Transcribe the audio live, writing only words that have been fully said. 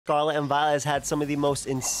Scarlet and Violet has had some of the most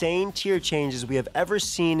insane tier changes we have ever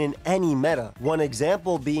seen in any meta. One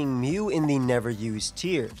example being Mew in the never used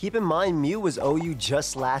tier. Keep in mind Mew was OU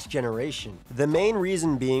just last generation. The main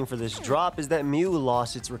reason being for this drop is that Mew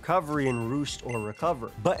lost its recovery in Roost or Recover.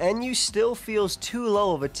 But NU still feels too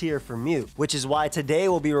low of a tier for Mew, which is why today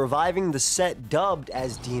we'll be reviving the set dubbed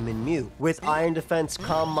as Demon Mew, with Iron Defense,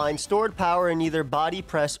 Calm Mind, stored power in either Body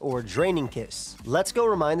Press or Draining Kiss. Let's go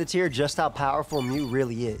remind the tier just how powerful Mew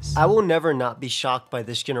really is. I will never not be shocked by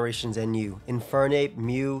this generation's NU. Infernape,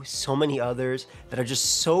 Mew, so many others that are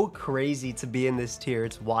just so crazy to be in this tier.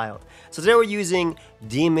 It's wild. So today we're using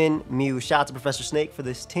Demon Mew. Shout out to Professor Snake for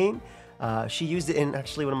this team. She used it in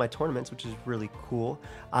actually one of my tournaments, which is really cool.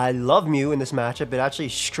 I love Mew in this matchup. It actually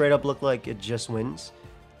straight up looked like it just wins.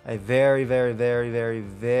 I very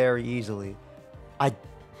easily.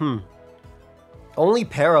 Only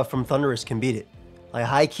Para from Thunderous can beat it. Like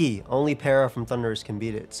high key, only Para from Thunderous can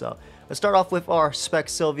beat it. So let's start off with our Spec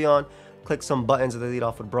Sylveon. Click some buttons that they lead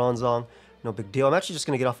off with Bronzong. No big deal. I'm actually just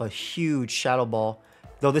gonna get off a huge Shadow Ball.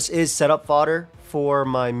 Though this is setup fodder for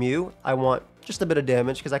my Mew, I want just a bit of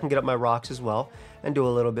damage because I can get up my rocks as well and do a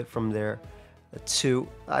little bit from there too.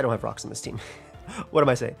 I don't have rocks on this team. What am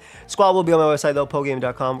I saying? Squad will be on my website though,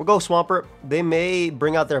 pokeaimMD.com. We'll go Swampert. They may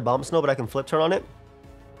bring out their Bomb Snow, but I can flip turn on it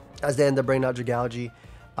as they end up bringing out Dragalge.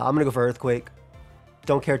 I'm gonna go for Earthquake.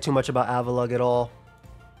 Don't care too much about Avalugg at all.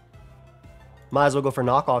 Might as well go for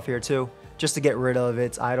knockoff here too, just to get rid of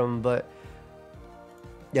its item. But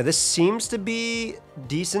yeah, this seems to be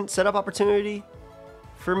decent setup opportunity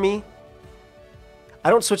for me. I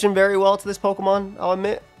don't switch in very well to this Pokemon, I'll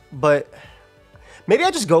admit, but maybe I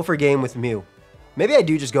just go for game with Mew. Maybe I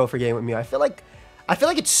do just go for game with Mew. I feel like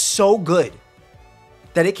it's so good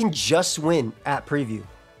that it can just win at preview.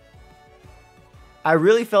 I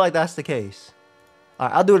really feel like that's the case. All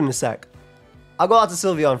right, I'll do it in a sec. I'll go out to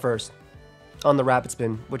Sylveon first on the Rapid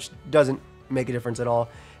Spin, which doesn't make a difference at all.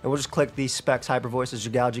 And we'll just click the Specs Hyper Voice as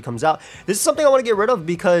Dragalge comes out. This is something I want to get rid of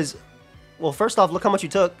because, well, first off, look how much you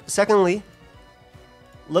took. Secondly,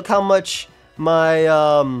 look how much my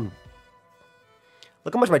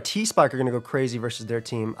T-Spike are going to go crazy versus their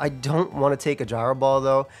team. I don't want to take a Gyro Ball,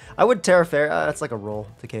 though. I would Terra Fairy. That's like a roll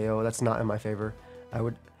to KO. That's not in my favor, I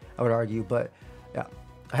would argue. But, yeah,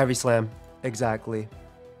 Heavy Slam. Exactly.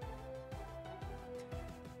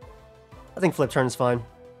 I think Flip Turn is fine.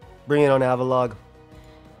 Bring it on Avalugg.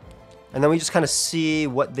 And then we just kind of see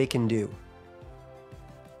what they can do.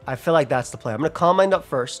 I feel like that's the play. I'm going to Calm Mind up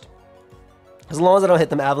first. As long as I don't hit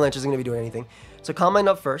them, Avalanche isn't going to be doing anything. So Calm Mind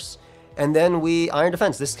up first. And then we Iron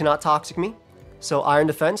Defense. This cannot Toxic me. So Iron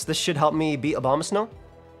Defense. This should help me beat Abomasnow.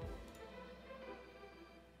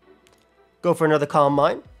 Go for another Calm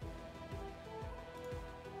Mind.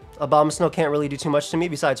 Abomasnow can't really do too much to me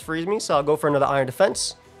besides freeze me, so I'll go for another Iron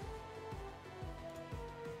Defense.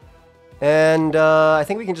 And I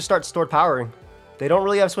think we can just start stored powering. They don't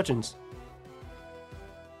really have switch-ins.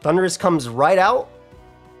 Thunderous comes right out.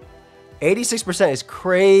 86% is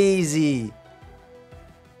crazy.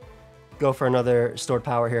 Go for another stored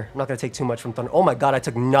power here. I'm not going to take too much from Thunder. Oh my god, I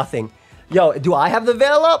took nothing. Yo, do I have the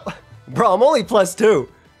Veil up? Bro, I'm only +2.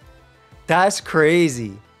 That's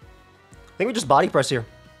crazy. I think we just Body Press here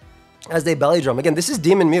as they Belly Drum. Again, this is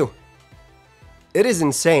Demon Mew. It is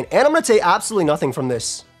insane. And I'm going to take absolutely nothing from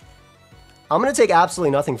this. I'm going to take absolutely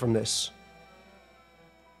nothing from this.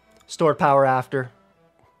 Stored power after.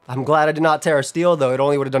 I'm glad I did not Terra Steel, though. It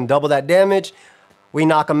only would have done double that damage. We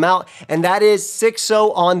knock him out. And that is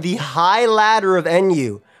 6-0 on the high ladder of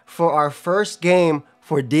NU for our first game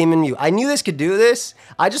for Demon Mew. I knew this could do this.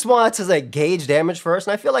 I just wanted to like gauge damage first.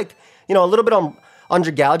 And I feel like, you know, a little bit on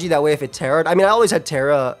Dragalge. That way if it Terra'd. I mean, I always had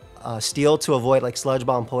Terra Steel to avoid like Sludge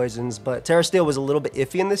Bomb poisons. But Terra Steel was a little bit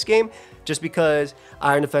iffy in this game. Just because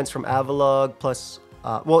Iron Defense from Avalugg plus...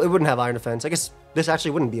 well, it wouldn't have Iron Defense. I guess this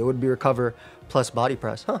actually wouldn't be. It would be Recover plus Body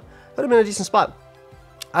Press. Huh. Would have been a decent spot.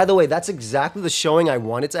 Either way, that's exactly the showing I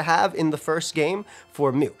wanted to have in the first game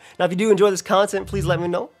for Mew. Now, if you do enjoy this content, please let me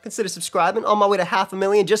know. Consider subscribing. On my way to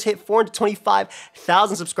 500,000. Just hit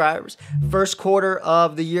 425,000 subscribers. First quarter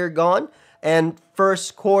of the year gone. And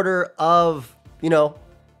first quarter of, you know,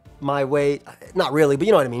 my way. Not really, but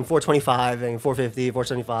you know what I mean. 425 and 450,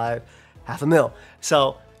 475, 500,000.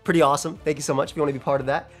 So, pretty awesome. Thank you so much if you want to be part of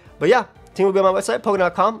that. But yeah, team will be on my website,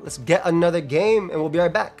 pokeaimMD.com. Let's get another game, and we'll be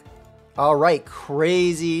right back. All right,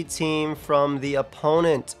 crazy team from the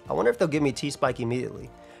opponent. I wonder if they'll give me T-Spike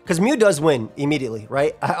immediately. Because Mew does win immediately,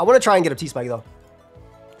 right? I want to try and get a T-Spike, though.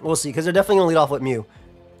 We'll see, because they're definitely going to lead off with Mew.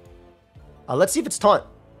 Let's see if it's Taunt.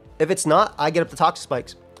 If it's not, I get up the Toxic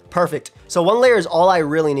Spikes. Perfect. So one layer is all I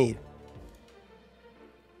really need.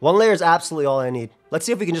 One layer is absolutely all I need. Let's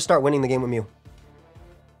see if we can just start winning the game with Mew.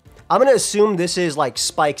 I'm going to assume this is like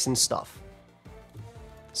spikes and stuff.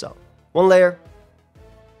 So, 1 layer.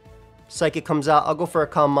 Psychic comes out. I'll go for a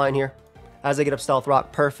Calm Mind here as I get up Stealth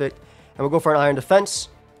Rock. Perfect. And we'll go for an Iron Defense.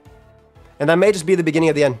 And that may just be the beginning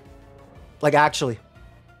of the end. Like, actually.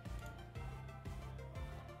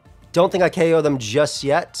 Don't think I KO them just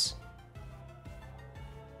yet.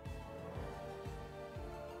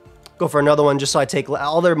 Go for another one just so I take...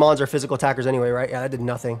 All their mons are physical attackers anyway, right? Yeah, that did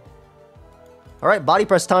nothing. Alright, Body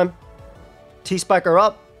Press time. T-Spike her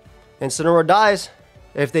up. Incineroar dies.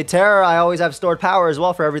 If they tear, I always have stored power as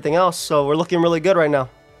well for everything else. So we're looking really good right now.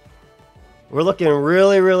 We're looking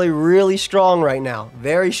really, really, really strong right now.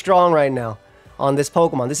 Very strong right now on this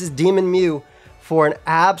Pokemon. This is Demon Mew for an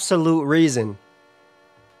absolute reason.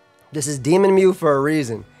 This is Demon Mew for a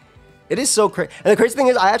reason. It is so crazy. And the crazy thing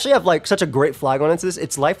is, I actually have like such a great flag going into this.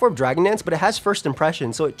 It's Life Orb Dragon Dance, but it has First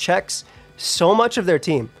Impression. So it checks so much of their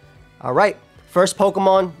team. All right. First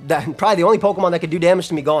Pokemon, probably the only Pokemon that could do damage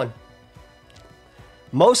to me, gone.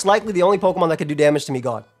 Most likely the only Pokemon that could do damage to me,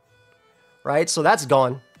 gone. Right? So that's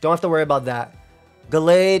gone. Don't have to worry about that.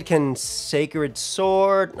 Gallade can Sacred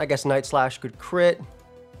Sword. I guess Night Slash could crit.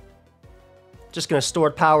 Just going to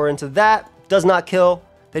store power into that. Does not kill.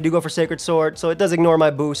 They do go for Sacred Sword, so it does ignore my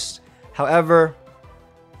boost. However,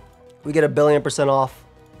 we get 1,000,000,000% off.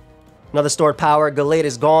 Another stored power. Gallade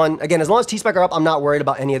is gone. Again, as long as T-Spike are up, I'm not worried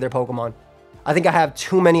about any of their Pokemon. I think I have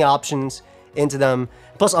too many options into them.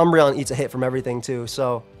 Plus, Umbreon eats a hit from everything, too.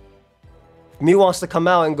 So, if Mew wants to come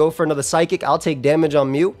out and go for another Psychic, I'll take damage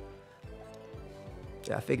on Mew.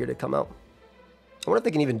 Yeah, I figured it'd come out. I wonder if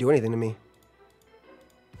they can even do anything to me.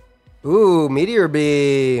 Ooh, Meteor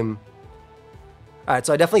Beam. Alright,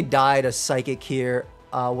 so I definitely died a Psychic here.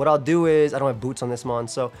 What I'll do is... I don't have boots on this mon,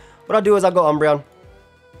 so... What I'll do is I'll go Umbreon.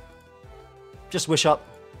 Just Wish Up.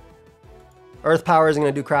 Earth Power isn't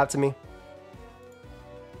going to do crap to me.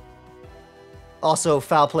 Also,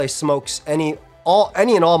 Foul Play smokes any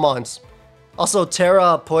and all mons. Also,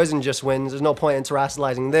 Terra Poison just wins. There's no point in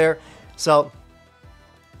terrestrializing there. So,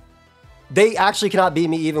 they actually cannot beat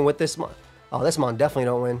me even with this mon. Oh, this mon definitely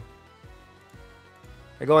don't win.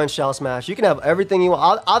 They go in Shell Smash. You can have everything you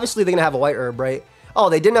want. Obviously, they're going to have a White Herb, right? Oh,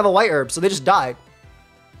 they didn't have a White Herb, so they just died.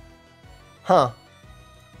 Huh.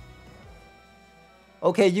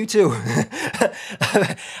 Okay, you too.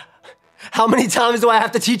 How many times do I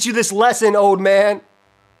have to teach you this lesson, old man?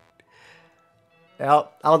 Yeah,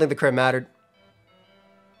 I don't think the crit mattered.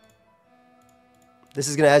 This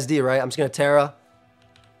is going to SD, right? I'm just going to Terra.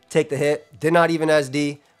 Take the hit. Did not even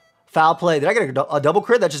SD. Foul Play. Did I get a double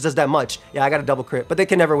crit? That just does that much. Yeah, I got a double crit. But they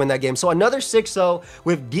can never win that game. So another 6-0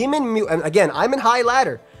 with Demon Mew. And again, I'm in high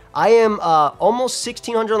ladder. I am almost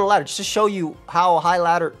 1,600 on the ladder. Just to show you how high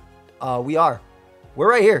ladder we are. We're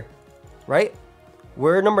right here. Right?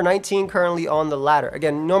 We're number 19 currently on the ladder.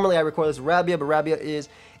 Again, normally I record this with Rabia, but Rabia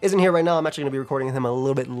isn't here right now. I'm actually going to be recording him a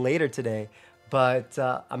little bit later today. But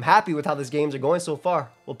I'm happy with how these games are going so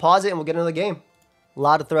far. We'll pause it and we'll get into the game. A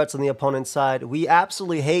lot of threats on the opponent's side. We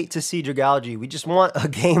absolutely hate to see Dragalge. We just want a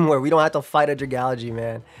game where we don't have to fight a Dragalge,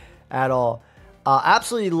 man, at all.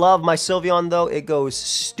 Absolutely love my Sylveon, though. It goes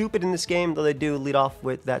stupid in this game, though they do lead off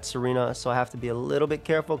with that Serena, so I have to be a little bit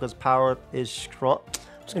careful because power is strong.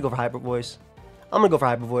 I'm just going to go for Hyper Voice. I'm going to go for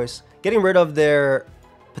Hyper Voice. Getting rid of their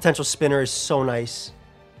potential spinner is so nice.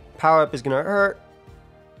 Power Up is going to hurt.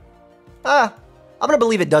 I'm going to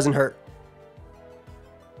believe it doesn't hurt.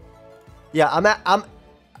 Yeah,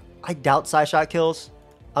 I doubt Psy-Shot kills.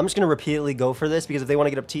 I'm just going to repeatedly go for this because if they want to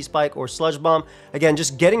get up T-Spike or Sludge Bomb, again,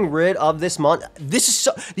 just getting rid of this mon. These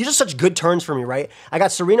are such good turns for me, right? I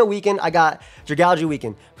got Serena weakened. I got Dragalge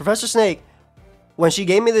weakened. Professor Snake, when she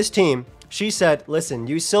gave me this team, she said, listen,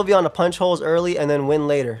 use Sylveon to punch holes early and then win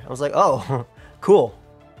later. I was like, oh, cool.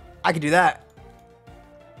 I could do that.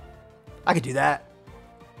 I could do that.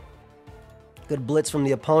 Good blitz from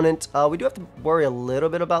the opponent. We do have to worry a little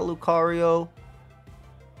bit about Lucario.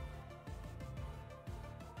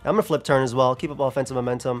 I'm going to flip turn as well. Keep up offensive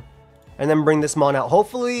momentum. And then bring this mon out.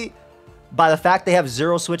 Hopefully, by the fact they have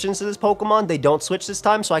 0 switch-ins to this Pokemon, they don't switch this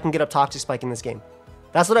time so I can get up Toxic Spike in this game.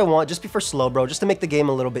 That's what I want. Just be for slow, bro. Just to make the game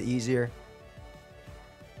a little bit easier.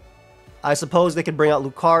 I suppose they could bring out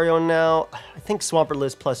Lucario now. I think Swampert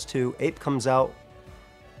lives +2. Ape comes out.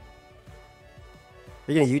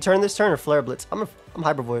 Are you going to U-turn this turn or Flare Blitz? I'm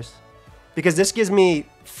Hyper Voice. Because this gives me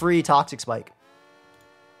free Toxic Spike.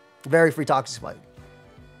 Very free Toxic Spike.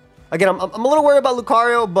 Again, I'm a little worried about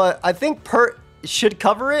Lucario, but I think Pert should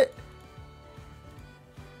cover it.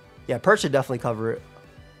 Yeah, Pert should definitely cover it.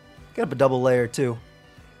 Get up a double layer, too.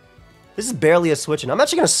 This is barely a switch-in. I'm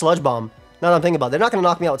actually going to Sludge Bomb Now that I'm thinking about it, they're not going to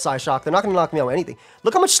knock me out with Psy Shock. They're not going to knock me out with anything.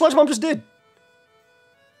 Look how much Sludge Bomb just did.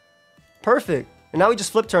 Perfect. And now we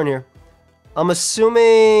just flip turn here. I'm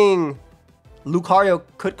assuming Lucario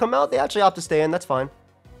could come out. They actually opt to stay in. That's fine.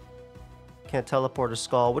 Can't teleport or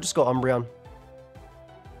Skull. We'll just go Umbreon.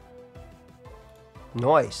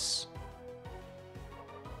 Nice.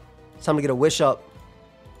 It's time to get a Wish up.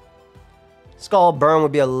 Skull Burn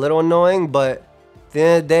would be a little annoying, but at the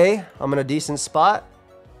end of the day, I'm in a decent spot.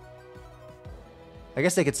 I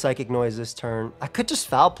guess they could Psychic Noise this turn. I could just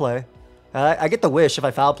Foul Play. I get the Wish if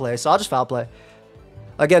I Foul Play, so I'll just Foul Play.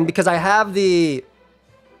 Again, because I have the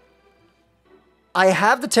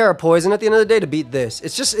Terra Poison at the end of the day to beat this.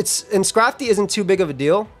 And Scrafty isn't too big of a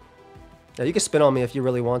deal. Yeah, you can spin on me if you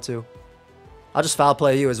really want to. I'll just Foul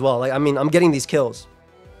Play you as well. Like, I mean, I'm getting these kills.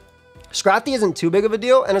 Scrafty isn't too big of a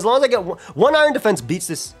deal, and as long as I get one Iron Defense beats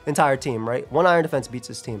this entire team, right? One Iron Defense beats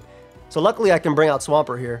this team. So luckily I can bring out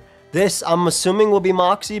Swampert here. This, I'm assuming, will be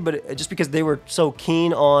Moxie, but just because they were so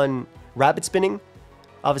keen on Rapid Spinning,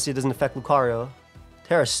 obviously it doesn't affect Lucario.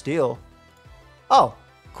 Terra Steel. Oh,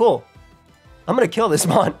 cool. I'm going to kill this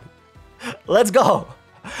mon. Let's go.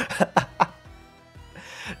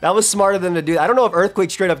 That was smart of them to do. I don't know if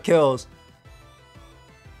Earthquake straight up kills.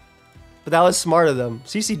 But that was smart of them.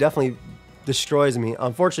 CC definitely destroys me.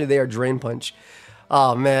 Unfortunately, they are Drain Punch.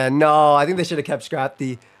 Oh, man. No, I think they should have kept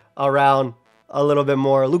Scrafty around a little bit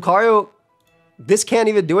more. Lucario, this can't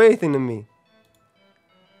even do anything to me.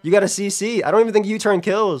 You got a CC. I don't even think U-turn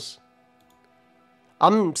kills.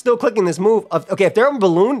 I'm still clicking this move. Okay, if they're on a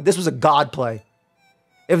balloon, this was a god play.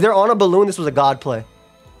 If they're on a balloon, this was a god play.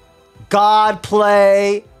 God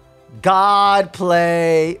play. God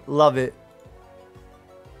play. Love it.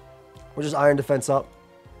 We'll just Iron Defense up.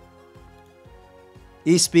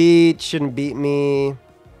 E-Speed shouldn't beat me.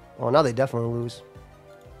 Oh, now they definitely lose.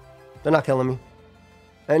 They're not killing me.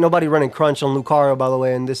 Ain't nobody running Crunch on Lucario, by the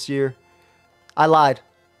way, in this year. I lied.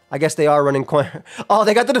 I guess they are running Coin. Oh,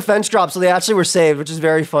 they got the defense drop, so they actually were saved, which is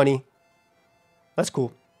very funny. That's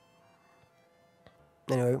cool.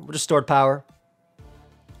 Anyway, we'll just stored power.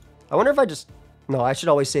 I wonder if I just... No, I should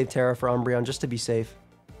always save Terra for Umbreon just to be safe.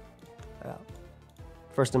 Yeah.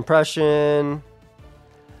 First impression.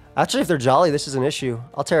 Actually, if they're Jolly, this is an issue.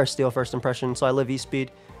 I'll Terra Steel first impression, so I live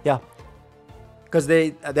E-Speed. Yeah. Because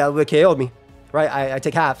they KO'd me. Right? I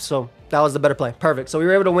take half, so that was the better play. Perfect. So we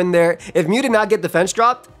were able to win there. If Mew did not get defense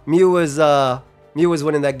dropped, Mew was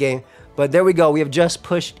winning that game. But there we go. We have just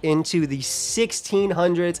pushed into the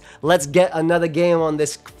 1600s. Let's get another game on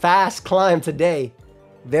this fast climb today.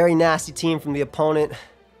 Very nasty team from the opponent.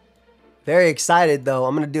 Very excited, though.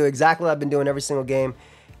 I'm going to do exactly what I've been doing every single game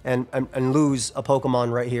and lose a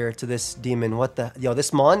Pokemon right here to this demon. What the... Yo,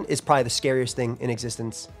 this Mon is probably the scariest thing in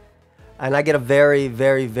existence. And I get a very,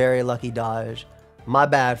 very, very lucky dodge. My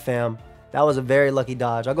bad, fam. That was a very lucky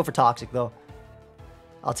dodge. I'll go for Toxic, though.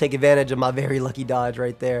 I'll take advantage of my very lucky dodge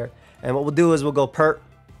right there. And what we'll do is we'll go Pert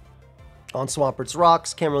on Swampert's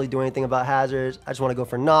Rocks. Can't really do anything about hazards. I just want to go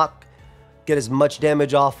for Knock. Get as much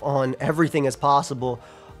damage off on everything as possible.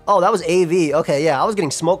 Oh, that was AV. Okay, yeah, I was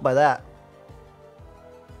getting smoked by that.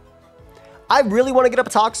 I really want to get up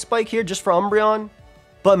a Toxic Spike here just for Umbreon.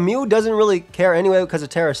 But Mew doesn't really care anyway because of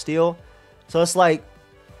Terra Steel. So it's like,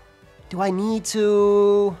 do I need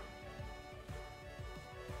to...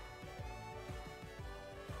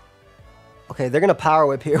 Okay, they're going to Power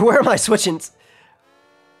Whip here. Where are my switch-ins?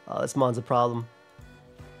 Oh, this Mon's a problem.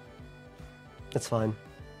 That's fine.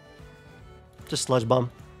 Just Sludge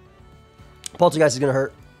Bomb. Poltergeist is going to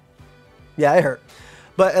hurt. Yeah, it hurt.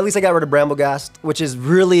 But at least I got rid of Bramblegast, which is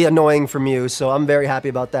really annoying for Mew, so I'm very happy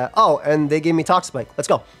about that. Oh, and they gave me Toxic Spike. Let's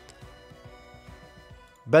go.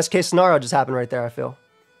 Best case scenario just happened right there, I feel.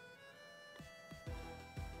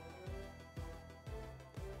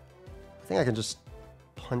 I think I can just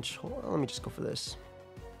punch. Hold on, let me just go for this.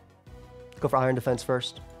 Go for Iron Defense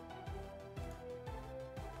first.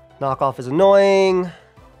 Knockoff is annoying.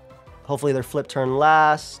 Hopefully their flip turn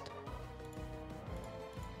last.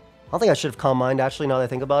 I don't think I should have Calm Mind, actually, now that I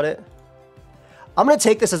think about it. I'm going to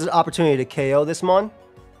take this as an opportunity to KO this Mon.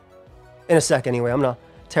 In a sec, anyway. I'm going to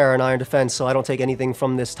Terra and Iron Defense, so I don't take anything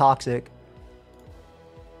from this Toxic.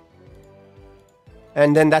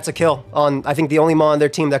 And then that's a kill on, I think, the only Mon on their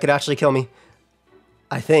team that could actually kill me.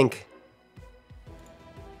 I think.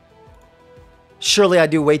 Surely I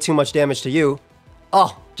do way too much damage to you.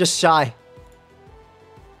 Oh, just shy.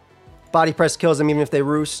 Body Press kills them even if they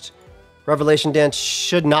roost. Revelation Dance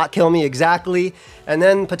should not kill me, exactly. And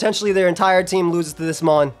then potentially their entire team loses to this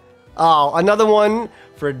Mon. Oh, another one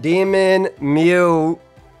for Demon Mew.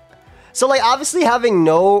 So, like, obviously having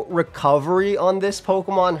no recovery on this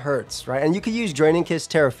Pokemon hurts, right? And you could use Draining Kiss,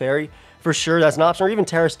 Terra Fairy for sure. That's an option. Or even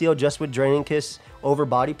Terra Steel just with Draining Kiss over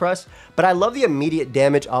Body Press. But I love the immediate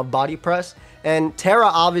damage of Body Press. And Terra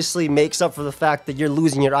obviously makes up for the fact that you're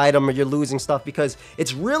losing your item or you're losing stuff because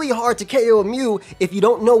it's really hard to KO a Mew if you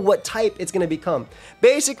don't know what type it's going to become.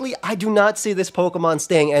 Basically, I do not see this Pokemon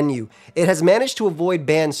staying NU. It has managed to avoid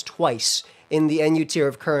bans twice in the NU tier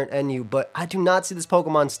of current NU, but I do not see this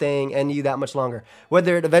Pokemon staying NU that much longer.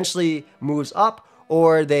 Whether it eventually moves up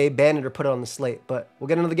or they ban it or put it on the slate, but we'll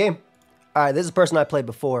get into the game. All right, this is a person I played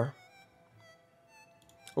before.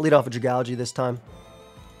 I'll lead off with Dragology this time.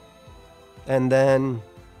 And then,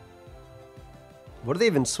 what are they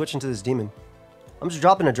even switching to this demon? I'm just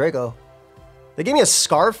dropping a Draco. They gave me a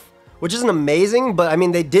Scarf, which isn't amazing, but I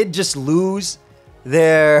mean, they did just lose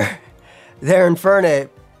their Infernape.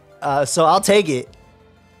 So I'll take it.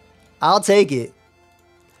 I'll take it.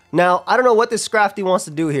 Now, I don't know what this Scrafty wants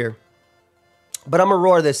to do here, but I'm going to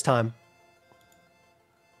roar this time.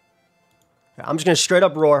 I'm just going to straight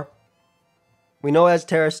up roar. We know it has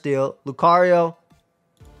Terra Steel. Lucario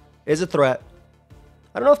is a threat.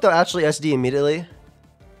 I don't know if they'll actually SD immediately.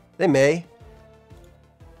 They may.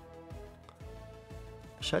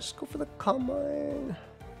 Should I just go for the Combine?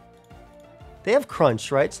 They have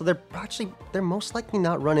Crunch, right? So they're most likely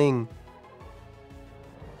not running.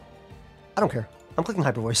 I don't care. I'm clicking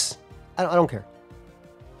Hyper Voice. I don't care.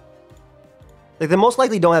 Like, they most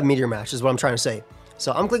likely don't have Meteor Mash is what I'm trying to say.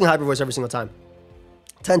 So I'm clicking Hyper Voice every single time.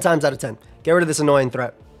 10 times out of 10. Get rid of this annoying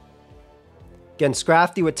threat. Again,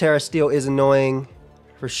 Scrafty with Terra Steel is annoying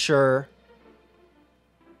for sure.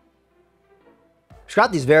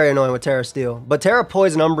 Scrafty's very annoying with Terra Steel. But Terra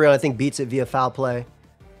Poison Umbreon, I think, beats it via Foul Play.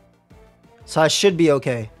 So I should be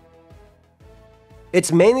okay.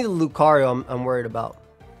 It's mainly the Lucario I'm worried about.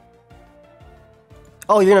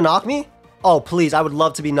 Oh, you're going to knock me? Oh, please. I would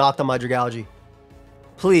love to be knocked on my Dragology.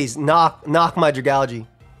 Please, knock my Dragology.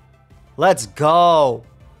 Let's go.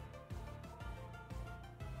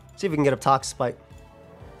 See if we can get up Toxic Spike.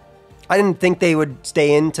 I didn't think they would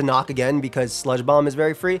stay in to knock again because Sludge Bomb is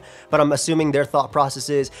very free, but I'm assuming their thought process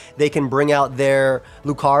is they can bring out their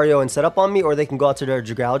Lucario and set up on me, or they can go out to their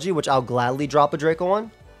Dragology, which I'll gladly drop a Draco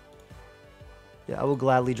on. Yeah, I will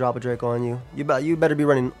gladly drop a Draco on you. You better be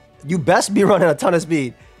running. You best be running a ton of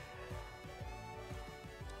speed.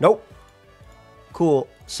 Nope. Cool.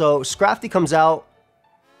 So Scrafty comes out.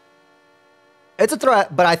 It's a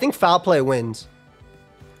threat, but I think Foul Play wins.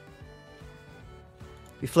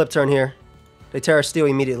 We flip turn here. They Terra Steel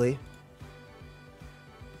immediately.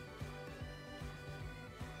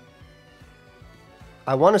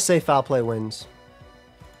 I want to say Foul Play wins.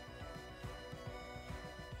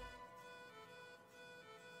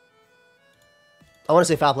 I want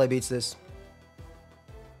to say Foul Play beats this.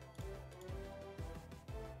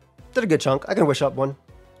 Did a good chunk. I can wish up one.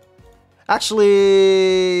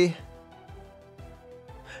 Actually,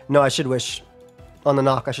 no, I should wish on the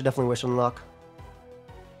knock. I should definitely wish on the knock.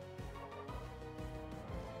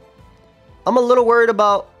 I'm a little worried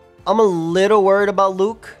about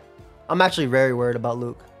Luke. I'm actually very worried about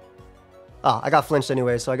Luke. Ah, I got flinched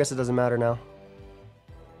anyway, so I guess it doesn't matter now.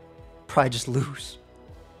 Probably just lose.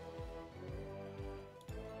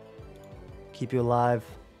 Keep you alive.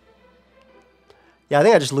 Yeah, I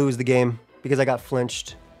think I just lose the game because I got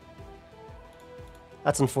flinched.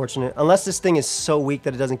 That's unfortunate. Unless this thing is so weak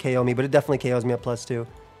that it doesn't KO me, but it definitely KOs me at +2.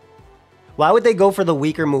 Why would they go for the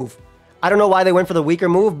weaker move? I don't know why they went for the weaker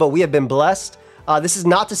move, but we have been blessed. This is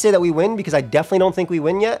not to say that we win, because I definitely don't think we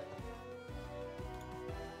win yet.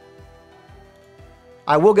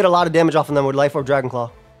 I will get a lot of damage off of them with Life Orb Dragon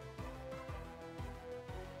Claw.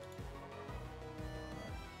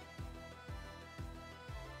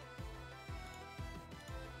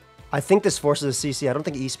 I think this forces a CC. I don't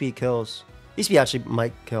think E-Speed kills. E-Speed actually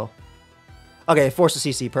might kill. Okay, it forces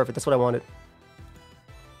CC. Perfect. That's what I wanted.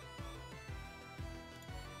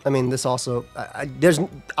 I mean, this also...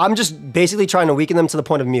 I'm just basically trying to weaken them to the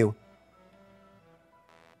point of Mew.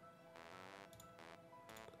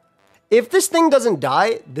 If this thing doesn't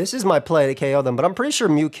die, this is my play to KO them, but I'm pretty sure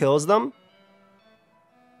Mew kills them.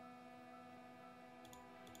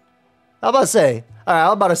 How about to say? All right, I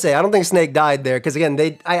was about to say, I don't think Snake died there, because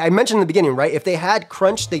again, I mentioned in the beginning, right? If they had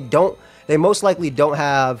Crunch, they most likely don't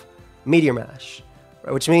have Meteor Mash,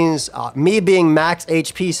 right? Which means me being max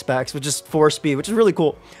HP specs, which is 4 speed, which is really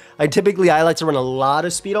cool. I like to run a lot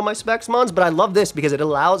of speed on my specs mons, but I love this because it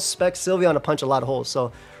allows Specs Sylveon to punch a lot of holes.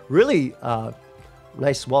 So really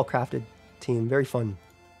nice, well-crafted team. Very fun.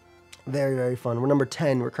 Very, very fun. We're number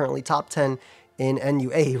 10. We're currently top 10 in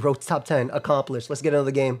NUA. Wrote top 10. Accomplished. Let's get into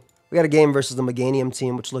the game. We got a game versus the Meganium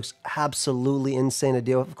team, which looks absolutely insane to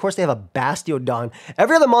deal with. Of course, they have a Bastiodon.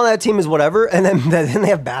 Every other mon on that team is whatever, and then they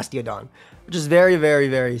have Bastiodon, which is very, very,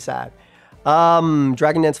 very sad.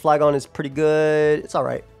 Dragon Dance Flygon is pretty good. It's all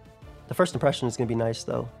right. The first impression is going to be nice,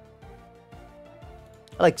 though.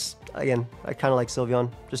 I kind of like Sylveon,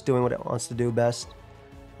 just doing what it wants to do best.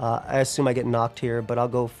 I assume I get knocked here, but I'll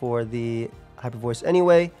go for the Hyper Voice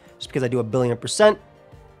anyway, just because I do 1,000,000,000%.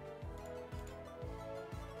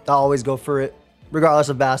 I'll always go for it, regardless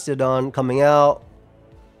of Bastiodon coming out.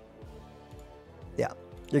 Yeah,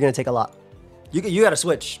 you're going to take a lot. You got to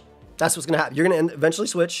switch. That's what's going to happen. You're going to eventually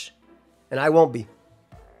switch, and I won't be.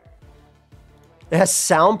 It has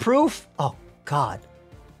soundproof? Oh, God.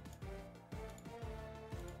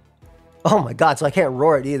 Oh, my God, so I can't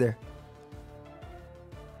roar it either.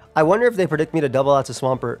 I wonder if they predict me to double out to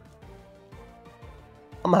Swampert.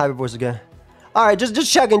 I'm a Hyper Voice again. All right, just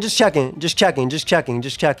checking if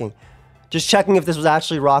this was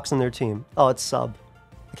actually rocks in their team. Oh, it's sub.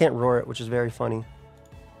 I can't roar it, which is very funny.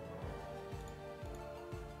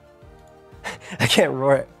 I can't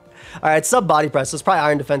roar it. All right, sub body press. So it's probably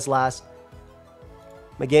Iron Defense last.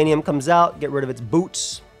 Meganium comes out. Get rid of its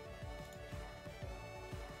boots.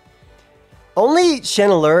 Only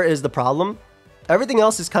Chandelure is the problem. Everything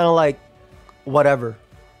else is kind of like whatever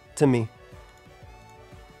to me.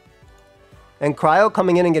 And Cryo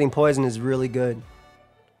coming in and getting poisoned is really good.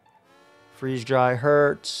 Freeze Dry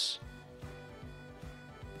hurts.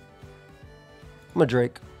 I'm a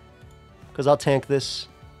Drake, because I'll tank this.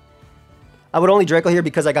 I would only Draco here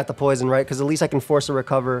because I got the poison, right? Because at least I can force a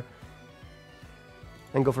recover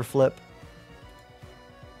and go for flip.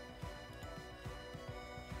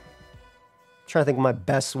 I'm trying to think what my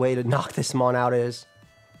best way to knock this mon out is.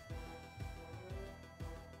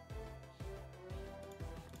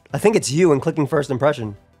 I think it's you and clicking first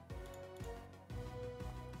impression.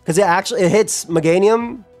 Because it hits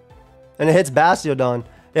Meganium and it hits Bastiodon.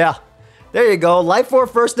 Yeah. There you go. Life Orb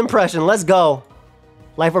first impression. Let's go.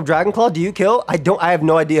 Life Orb Dragon Claw, do you kill? I have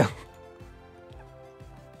no idea.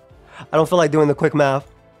 I don't feel like doing the quick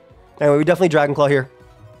math. Anyway, we definitely Dragon Claw here.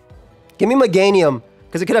 Give me Meganium,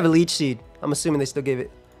 because it could have a Leech Seed. I'm assuming they still gave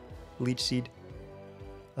it Leech Seed.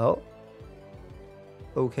 Oh.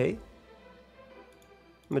 Okay.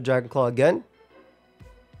 I'm gonna Dragon Claw again.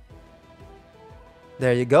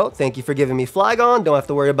 There you go. Thank you for giving me Flygon. Don't have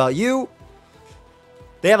to worry about you.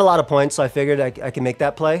 They have a lot of points, so I figured I can make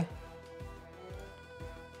that play.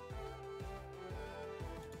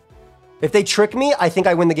 If they trick me, I think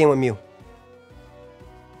I win the game with Mew.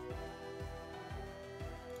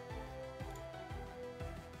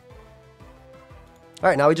 All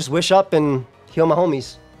right, now we just wish up and heal my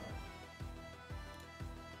homies.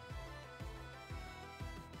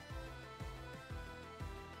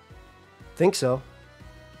 Think so.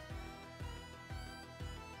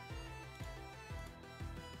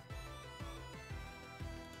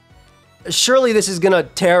 Surely this is gonna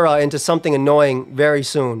Terra into something annoying very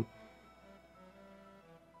soon.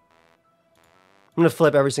 I'm gonna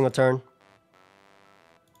flip every single turn.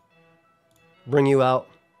 Bring you out.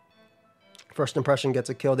 First impression gets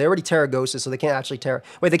a kill. They already Terra Ghosted, so they can't actually Terra.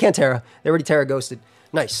 Wait, they can't Terra. They already Terra Ghosted.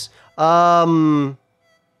 Nice. Cool,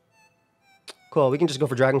 we can just go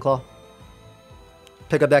for Dragon Claw.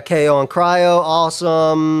 Pick up that KO on Cryo.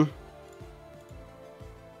 Awesome.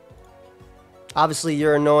 Obviously,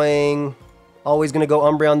 you're annoying. Always going to go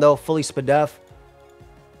Umbreon, though. Fully Spadef.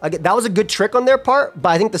 That was a good trick on their part, but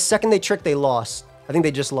I think the second they tricked, they lost. I think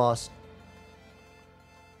they just lost.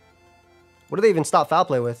 What do they even stop Foul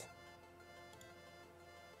Play with?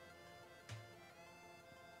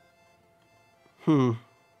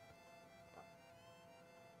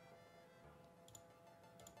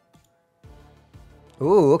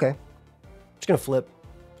 Ooh, okay. Just going to flip.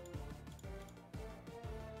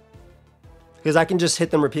 Because I can just hit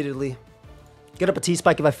them repeatedly. Get up a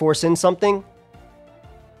T-Spike if I force in something.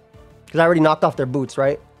 Because I already knocked off their boots,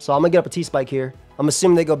 right? So I'm going to get up a T-Spike here. I'm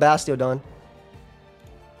assuming they go Bastiodon.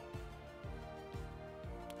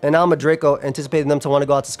 And now I'm a Draco, anticipating them to want to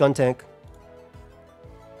go out to Skuntank.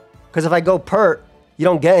 Because if I go Pert, you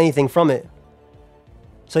don't get anything from it.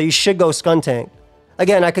 So you should go Skuntank.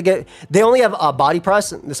 Again, I could get... They only have a body press.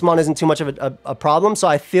 This mon isn't too much of a problem, so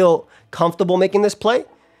I feel comfortable making this play.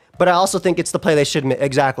 But I also think it's the play they should make.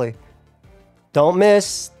 Exactly. Don't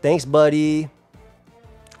miss. Thanks, buddy.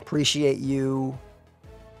 Appreciate you.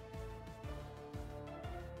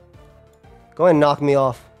 Go ahead and knock me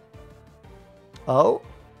off. Oh.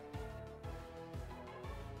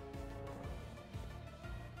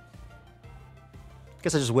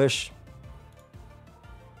 Guess I just wish.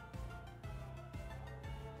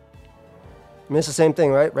 mean, it's the same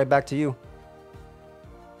thing, right? Right back to you.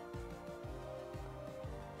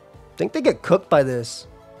 I think they get cooked by this.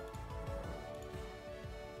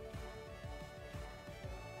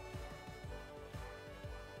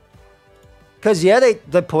 Because, yeah,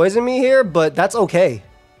 they poison me here, but that's okay.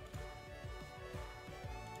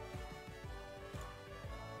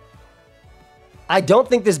 I don't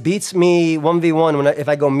think this beats me 1v1 if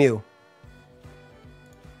I go Mew.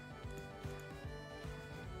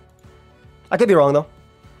 I could be wrong, though.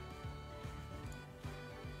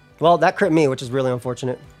 Well, that crit me, which is really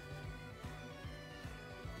unfortunate.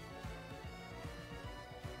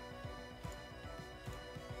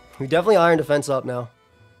 We definitely iron defense up now.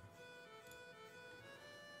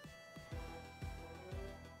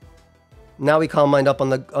 Now we calm mind up on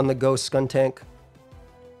the ghost Skuntank.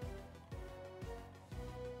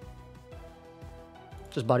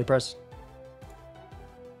 Just body press.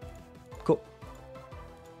 Cool.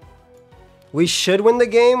 We should win the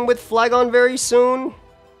game with Flagon very soon,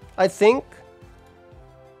 I think.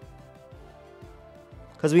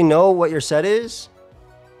 Because we know what your set is.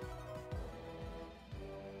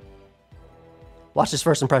 Watch this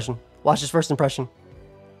first impression. Watch this first impression.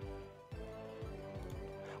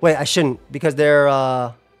 Wait, I shouldn't, because they're,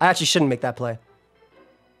 I actually shouldn't make that play.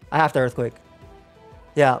 I have to Earthquake.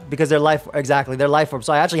 Yeah, because they're life, exactly, they're life orb,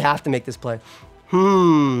 so I actually have to make this play.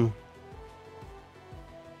 Do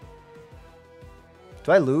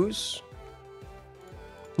I lose?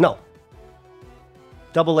 No.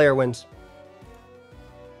 Double layer wins.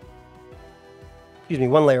 Excuse me,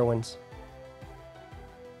 one layer wins.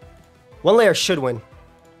 One layer should win.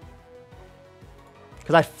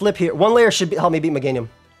 Because I flip here. One layer should help me beat Meganium.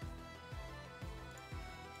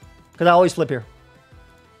 Because I always flip here.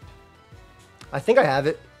 I think I have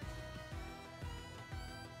it.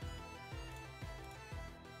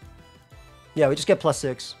 Yeah, we just get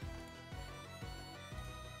 +6.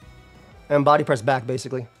 And body press back,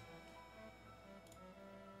 basically.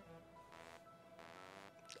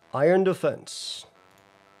 Iron defense.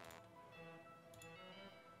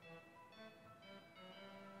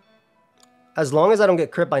 As long as I don't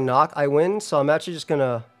get crit by knock, I win. So I'm actually just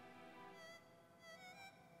gonna...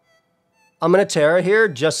 I'm gonna Terra here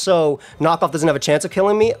just so knockoff doesn't have a chance of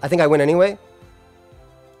killing me. I think I win anyway.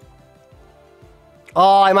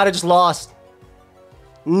 Oh, I might have just lost.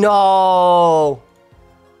 No.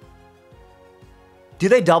 Do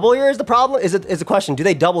they double here is the problem? Is the question. Do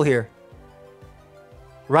they double here?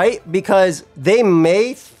 Right? Because they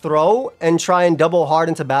may throw and try and double hard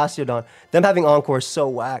into Bastiodon. Them having Encore is so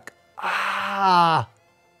whack. Ah.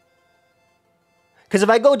 Because if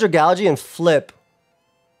I go Dragalge and flip,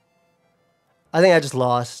 I think I just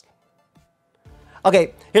lost.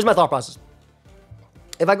 Okay, here's my thought process.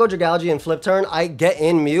 If I go Dragalge and flip turn, I get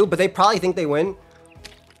in Mew, but they probably think they win.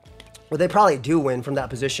 Or they probably do win from that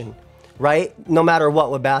position, right? No matter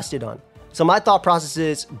what with Bastiodon. So my thought process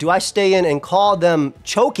is, do I stay in and call them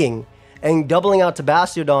choking and doubling out to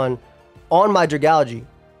Bastiodon on my Dragalge?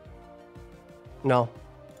 No.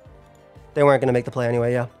 They weren't going to make the play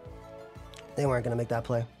anyway, yeah. They weren't going to make that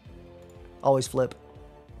play. Always flip.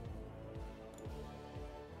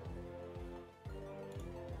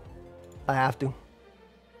 I have to.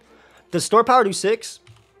 Does Store Power do 6?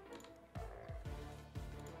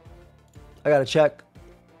 I gotta check.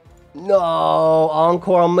 No,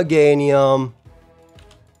 Encore on Meganium.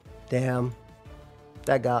 Damn.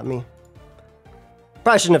 That got me.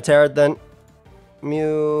 Probably shouldn't have Terra'd then.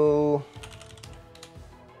 Mew.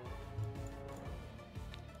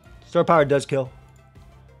 Store Power does kill.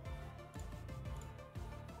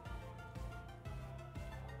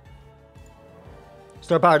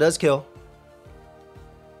 Store Power does kill.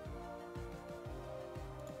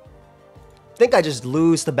 I think I just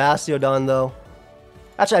lose to Bastiodon though.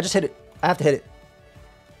 Actually, I just hit it. I have to hit it.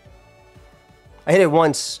 I hit it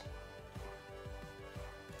once.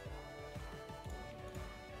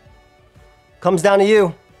 Comes down to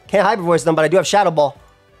you. Can't Hyper Voice them, but I do have Shadow Ball.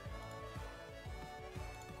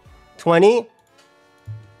 20.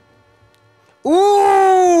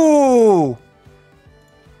 Ooh!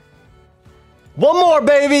 One more,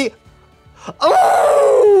 baby!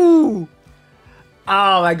 Ooh!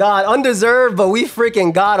 Oh my god, undeserved, but we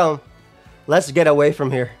freaking got him. Let's get away from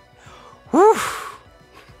here. Whew.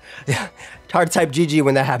 Yeah, it's hard to type GG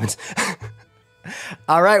when that happens.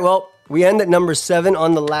 All right, well, we end at number 7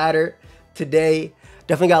 on the ladder today.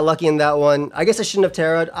 Definitely got lucky in that one. I guess I shouldn't have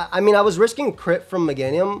Terra'd. I mean, I was risking crit from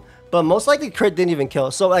Meganium, but most likely crit didn't even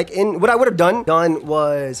kill. So like, what I would have done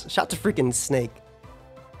was shout to freaking Snake.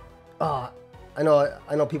 I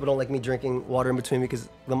know people don't like me drinking water in between because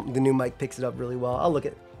the new mic picks it up really well.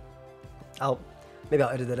 I'll Maybe I'll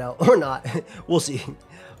edit it out or not. We'll see.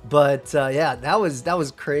 But yeah, that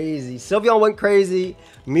was crazy. Sylveon went crazy.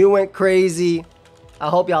 Mew went crazy. I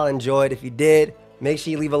hope y'all enjoyed. If you did, make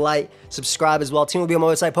sure you leave a like, subscribe as well. Team will be on my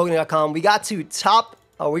website, pokeaimMD.com.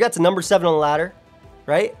 We got to number 7 on the ladder,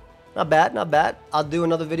 right? Not bad, not bad. I'll do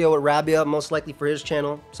another video with Rabia, most likely for his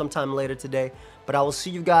channel sometime later today. But I will see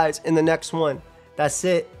you guys in the next one. That's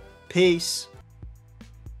it. Peace.